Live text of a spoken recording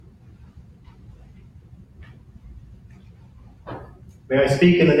May I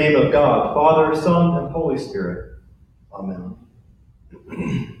speak in the name of God, Father, Son, and Holy Spirit. Amen.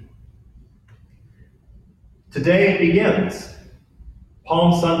 Today it begins,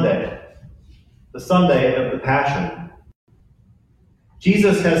 Palm Sunday, the Sunday of the Passion.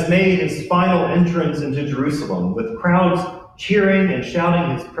 Jesus has made his final entrance into Jerusalem, with crowds cheering and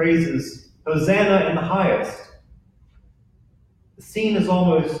shouting his praises, Hosanna in the highest. The scene is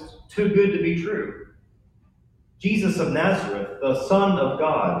almost too good to be true. Jesus of Nazareth, the Son of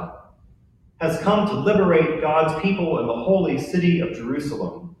God, has come to liberate God's people in the holy city of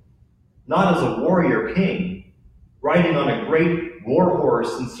Jerusalem, not as a warrior king, riding on a great war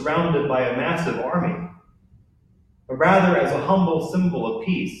horse and surrounded by a massive army, but rather as a humble symbol of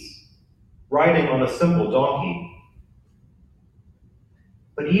peace, riding on a simple donkey.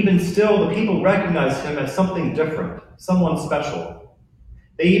 But even still, the people recognize him as something different, someone special.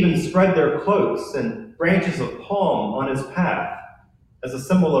 They even spread their cloaks and branches of palm on his path as a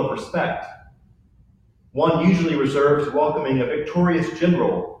symbol of respect, one usually reserved to welcoming a victorious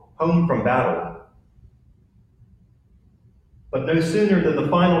general home from battle. But no sooner than the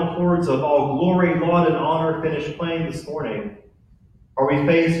final chords of All Glory, Laud, and Honor finish playing this morning are we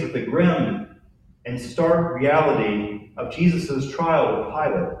faced with the grim and stark reality of Jesus' trial with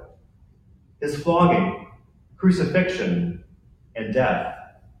Pilate, his flogging, crucifixion, and death.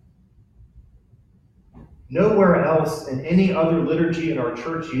 Nowhere else in any other liturgy in our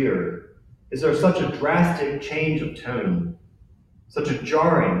church year is there such a drastic change of tone, such a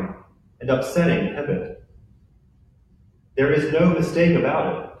jarring and upsetting pivot. There is no mistake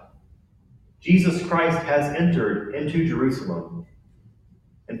about it. Jesus Christ has entered into Jerusalem,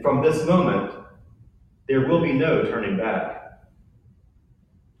 and from this moment, there will be no turning back.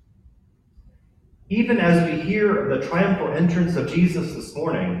 Even as we hear of the triumphal entrance of Jesus this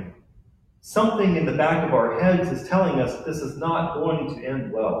morning, something in the back of our heads is telling us that this is not going to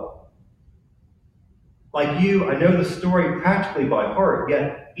end well. Like you, I know the story practically by heart,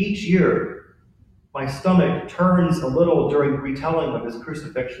 yet each year my stomach turns a little during the retelling of his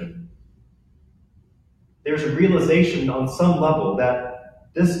crucifixion. There's a realization on some level that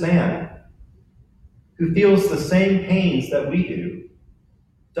this man, who feels the same pains that we do,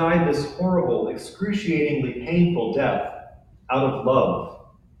 died this horrible, excruciatingly painful death out of love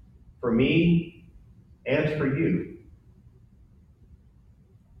for me and for you.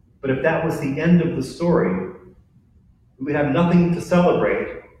 But if that was the end of the story, we would have nothing to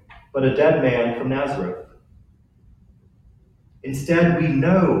celebrate but a dead man from Nazareth. Instead, we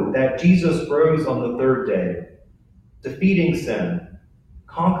know that Jesus rose on the third day, defeating sin,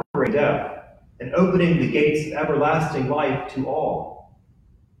 conquering death, and opening the gates of everlasting life to all.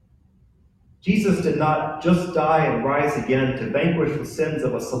 Jesus did not just die and rise again to vanquish the sins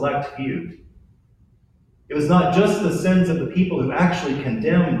of a select few. It was not just the sins of the people who actually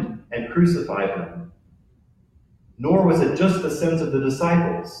condemned and crucified him, nor was it just the sins of the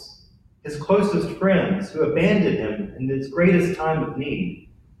disciples, his closest friends who abandoned him in his greatest time of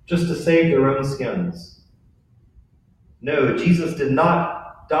need, just to save their own skins. No, Jesus did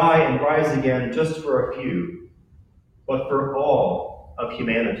not die and rise again just for a few, but for all of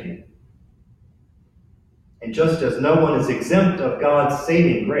humanity. And just as no one is exempt of God's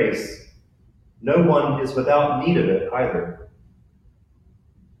saving grace, no one is without need of it either.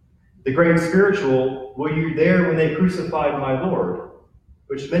 The great spiritual, "Were you there when they crucified my Lord?"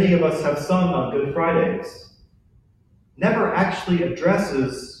 which many of us have sung on Good Fridays, never actually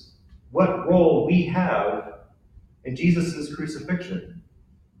addresses what role we have in Jesus' crucifixion.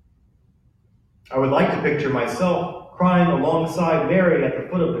 I would like to picture myself crying alongside Mary at the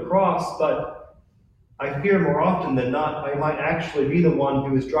foot of the cross, but I fear more often than not I might actually be the one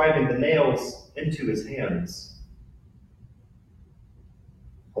who is driving the nails into his hands.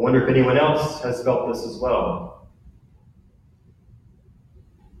 I wonder if anyone else has felt this as well.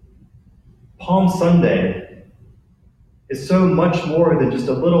 Palm Sunday is so much more than just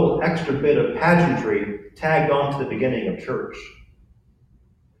a little extra bit of pageantry tagged on to the beginning of church.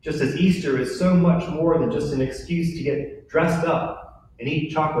 Just as Easter is so much more than just an excuse to get dressed up and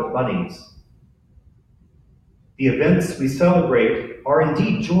eat chocolate bunnies. The events we celebrate are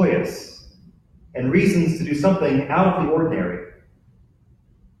indeed joyous and reasons to do something out of the ordinary.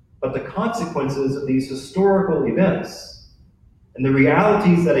 But the consequences of these historical events and the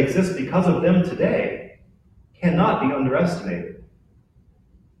realities that exist because of them today cannot be underestimated.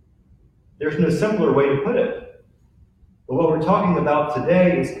 There's no simpler way to put it. But what we're talking about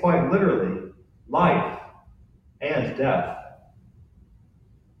today is quite literally life and death.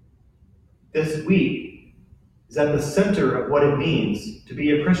 This week is at the center of what it means to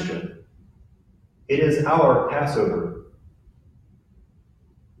be a Christian. It is our Passover.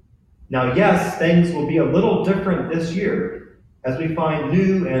 Now, yes, things will be a little different this year as we find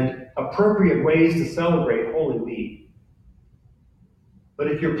new and appropriate ways to celebrate Holy Week.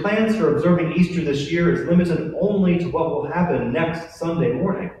 But if your plans for observing Easter this year is limited only to what will happen next Sunday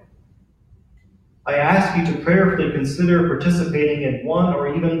morning, I ask you to prayerfully consider participating in one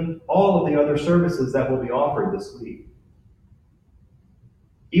or even all of the other services that will be offered this week.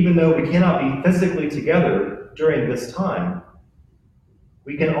 Even though we cannot be physically together during this time,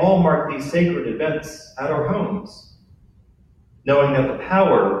 we can all mark these sacred events at our homes, knowing that the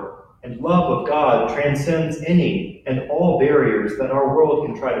power and love of God transcends any and all barriers that our world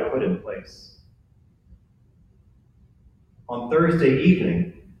can try to put in place. On Thursday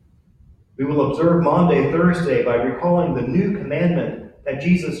evening, we will observe Maundy Thursday by recalling the new commandment that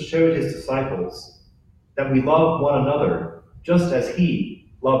Jesus showed his disciples, that we love one another just as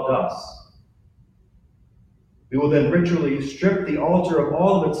he loved us. We will then ritually strip the altar of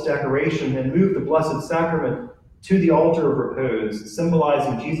all of its decoration and move the Blessed Sacrament to the altar of repose,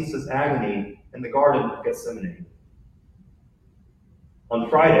 symbolizing Jesus' agony in the Garden of Gethsemane. On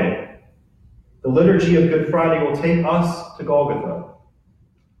Friday, the liturgy of Good Friday will take us to Golgotha.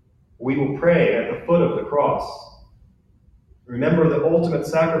 We will pray at the foot of the cross. Remember the ultimate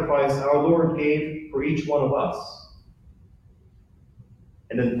sacrifice our Lord gave for each one of us.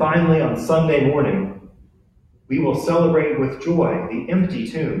 And then finally, on Sunday morning, we will celebrate with joy the empty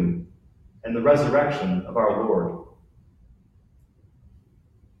tomb and the resurrection of our Lord.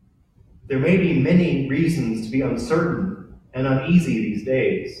 There may be many reasons to be uncertain and uneasy these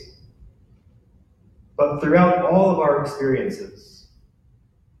days, but throughout all of our experiences,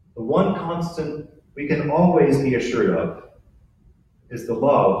 the one constant we can always be assured of is the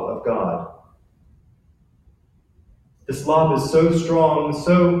love of God. This love is so strong,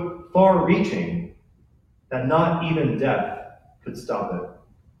 so far-reaching, that not even death could stop it.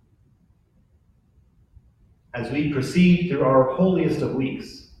 As we proceed through our holiest of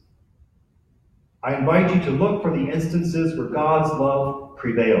weeks, I invite you to look for the instances where God's love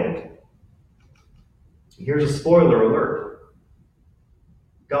prevailed. Here's a spoiler alert.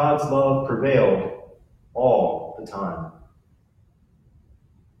 God's love prevailed all the time.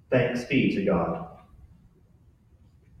 Thanks be to God.